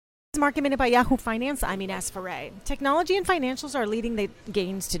Market Minute by Yahoo Finance. I'm Ines Ferre. Technology and financials are leading the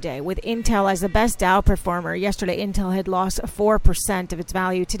gains today, with Intel as the best Dow performer. Yesterday, Intel had lost 4% of its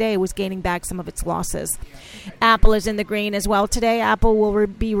value. Today, it was gaining back some of its losses. Apple is in the green as well. Today, Apple will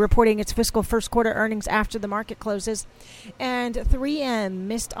be reporting its fiscal first quarter earnings after the market closes. And 3M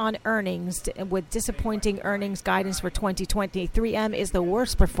missed on earnings with disappointing earnings guidance for 2020. 3M is the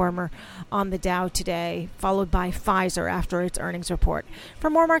worst performer on the Dow today, followed by Pfizer after its earnings report. For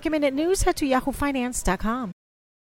more Market Minute news, head to yahoofinance.com.